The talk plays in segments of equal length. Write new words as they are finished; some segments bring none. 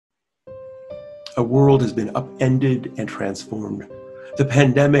Our world has been upended and transformed. The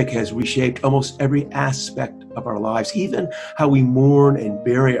pandemic has reshaped almost every aspect of our lives. Even how we mourn and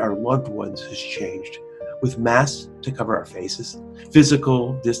bury our loved ones has changed. With masks to cover our faces,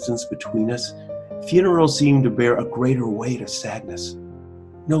 physical distance between us, funerals seem to bear a greater weight of sadness.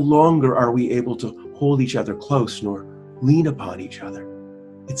 No longer are we able to hold each other close nor lean upon each other.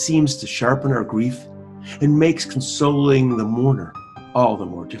 It seems to sharpen our grief and makes consoling the mourner all the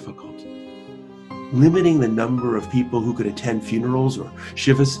more difficult. Limiting the number of people who could attend funerals or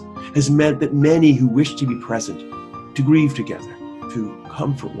shivas has meant that many who wish to be present, to grieve together, to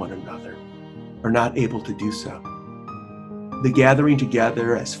comfort one another, are not able to do so. The gathering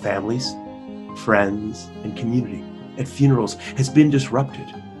together as families, friends, and community at funerals has been disrupted,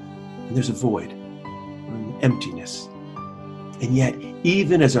 and there's a void, an emptiness. And yet,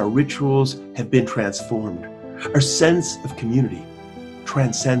 even as our rituals have been transformed, our sense of community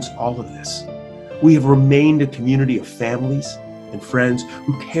transcends all of this. We have remained a community of families and friends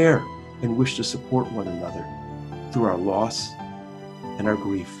who care and wish to support one another through our loss and our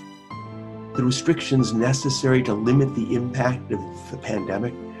grief. The restrictions necessary to limit the impact of the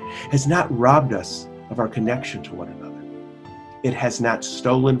pandemic has not robbed us of our connection to one another. It has not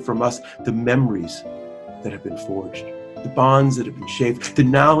stolen from us the memories that have been forged, the bonds that have been shaped, the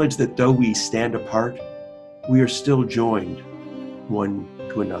knowledge that though we stand apart, we are still joined one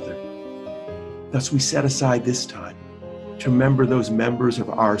to another. Thus, we set aside this time to remember those members of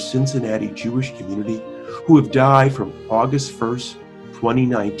our Cincinnati Jewish community who have died from August 1st,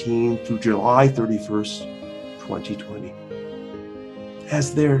 2019 through July 31st, 2020.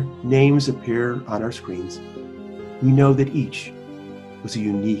 As their names appear on our screens, we know that each was a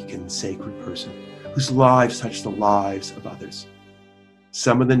unique and sacred person whose lives touched the lives of others.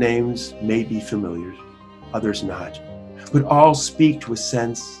 Some of the names may be familiar, others not, but all speak to a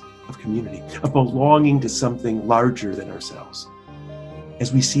sense of community, of belonging to something larger than ourselves.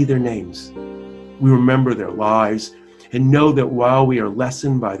 As we see their names, we remember their lives and know that while we are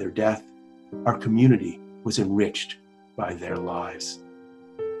lessened by their death, our community was enriched by their lives.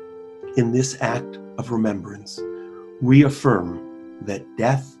 In this act of remembrance, we affirm that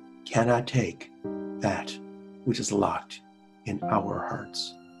death cannot take that which is locked in our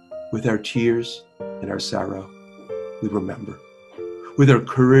hearts. With our tears and our sorrow, we remember. With our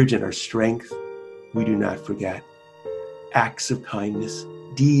courage and our strength, we do not forget. Acts of kindness,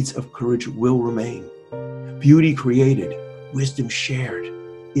 deeds of courage will remain. Beauty created, wisdom shared,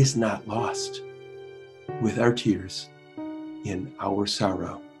 is not lost. With our tears, in our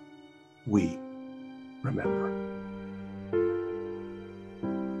sorrow, we remember.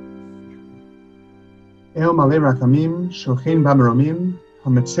 El male rakamim, shochin bamromim,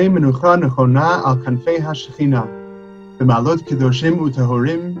 hametzei menucha nechona al kanfei hashechina. במעלות קדושים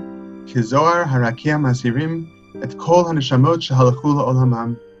וטהורים, כזוהר הרקיע מזהירים את כל הנשמות שהלכו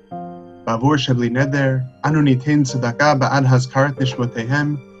לעולמם. בעבור שבלי נדר, אנו ניתן צדקה בעד הזכרת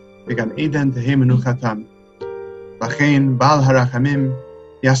נשמותיהם, בגן עדן תהא מנוחתם. לכן בעל הרחמים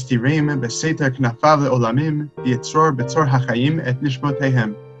יסתירם בסתר כנפיו לעולמים, ויצרור בצור החיים את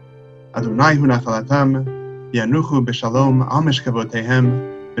נשמותיהם. אדוני הוא נחלתם, ינוחו בשלום על משכבותיהם,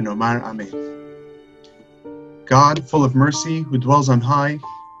 ונאמר אמן. God, full of mercy, who dwells on high,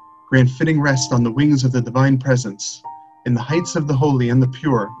 grant fitting rest on the wings of the divine presence, in the heights of the holy and the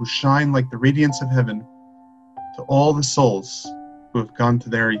pure, who shine like the radiance of heaven, to all the souls who have gone to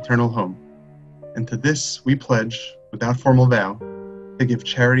their eternal home. And to this we pledge, without formal vow, to give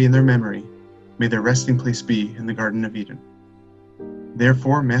charity in their memory. May their resting place be in the Garden of Eden.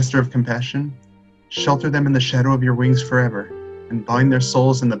 Therefore, Master of compassion, shelter them in the shadow of your wings forever, and bind their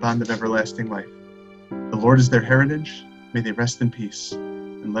souls in the bond of everlasting life. The Lord is their heritage. May they rest in peace.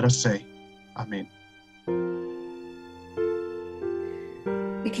 And let us say, Amen.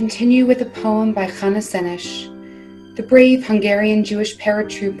 We continue with a poem by Hannah Senesh, the brave Hungarian Jewish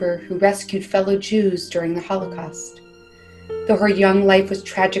paratrooper who rescued fellow Jews during the Holocaust. Though her young life was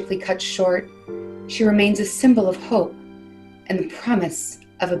tragically cut short, she remains a symbol of hope and the promise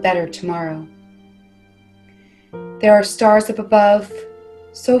of a better tomorrow. There are stars up above,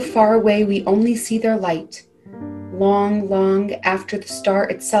 so far away we only see their light, long, long after the star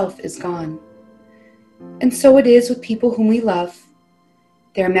itself is gone. And so it is with people whom we love.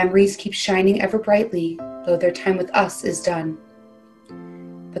 Their memories keep shining ever brightly, though their time with us is done.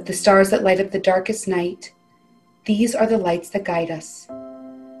 But the stars that light up the darkest night, these are the lights that guide us.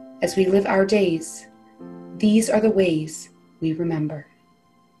 As we live our days, these are the ways we remember.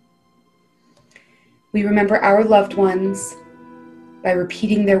 We remember our loved ones by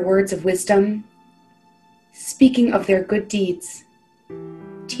repeating their words of wisdom, speaking of their good deeds,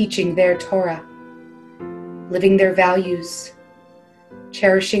 teaching their Torah, living their values,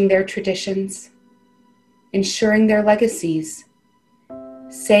 cherishing their traditions, ensuring their legacies,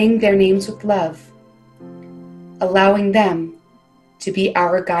 saying their names with love, allowing them to be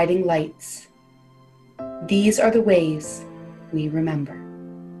our guiding lights. These are the ways we remember.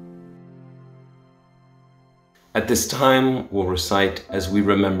 At this time, we'll recite as we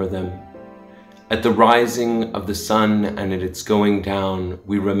remember them. At the rising of the sun and at its going down,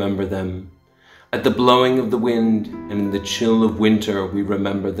 we remember them. At the blowing of the wind and in the chill of winter, we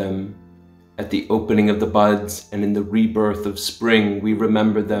remember them. At the opening of the buds and in the rebirth of spring, we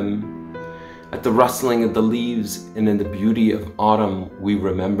remember them. At the rustling of the leaves and in the beauty of autumn, we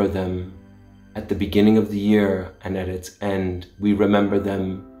remember them. At the beginning of the year and at its end, we remember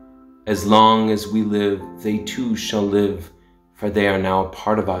them. As long as we live, they too shall live, for they are now a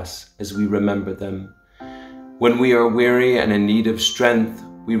part of us as we remember them. When we are weary and in need of strength,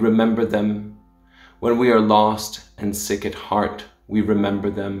 we remember them. When we are lost and sick at heart, we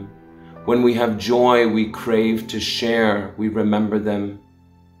remember them. When we have joy we crave to share, we remember them.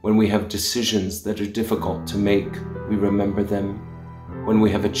 When we have decisions that are difficult to make, we remember them. When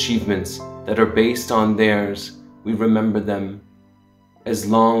we have achievements that are based on theirs, we remember them. As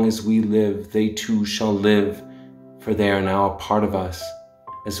long as we live, they too shall live, for they are now a part of us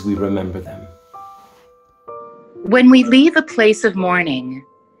as we remember them. When we leave a place of mourning,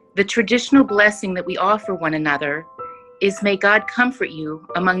 the traditional blessing that we offer one another is, may God comfort you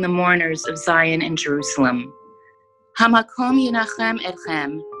among the mourners of Zion and Jerusalem. Hamakom yinachem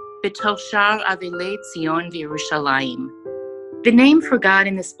etchem b'toch shar avilei Tzion v'Yerushalayim. The name for God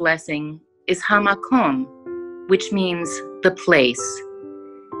in this blessing is Hamakom, which means the place.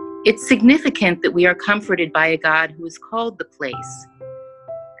 It's significant that we are comforted by a God who is called the place.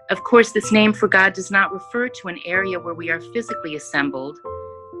 Of course, this name for God does not refer to an area where we are physically assembled,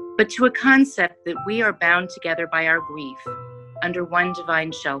 but to a concept that we are bound together by our grief under one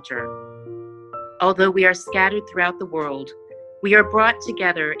divine shelter. Although we are scattered throughout the world, we are brought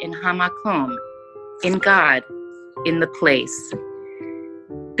together in Hamakom, in God, in the place.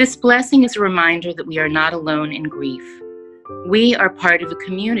 This blessing is a reminder that we are not alone in grief. We are part of a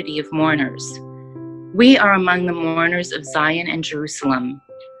community of mourners. We are among the mourners of Zion and Jerusalem.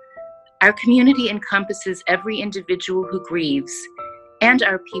 Our community encompasses every individual who grieves and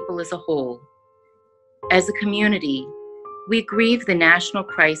our people as a whole. As a community, we grieve the national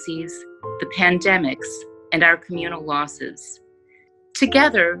crises, the pandemics, and our communal losses.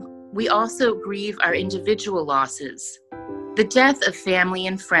 Together, we also grieve our individual losses, the death of family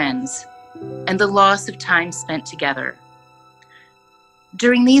and friends, and the loss of time spent together.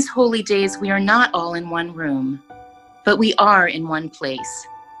 During these holy days, we are not all in one room, but we are in one place.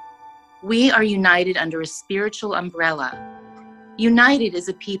 We are united under a spiritual umbrella, united as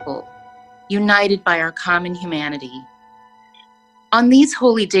a people, united by our common humanity. On these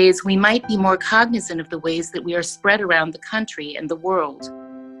holy days, we might be more cognizant of the ways that we are spread around the country and the world.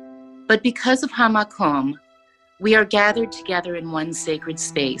 But because of Hamakom, we are gathered together in one sacred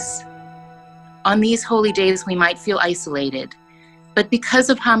space. On these holy days, we might feel isolated, but because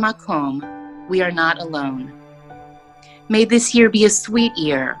of Hamakom, we are not alone. May this year be a sweet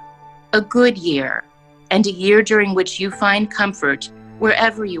year, a good year, and a year during which you find comfort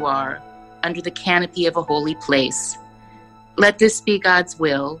wherever you are under the canopy of a holy place. Let this be God's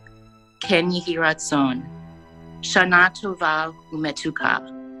will. Ken Yehi Ratzon. Shana Tova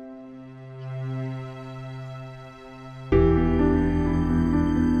Umetuka.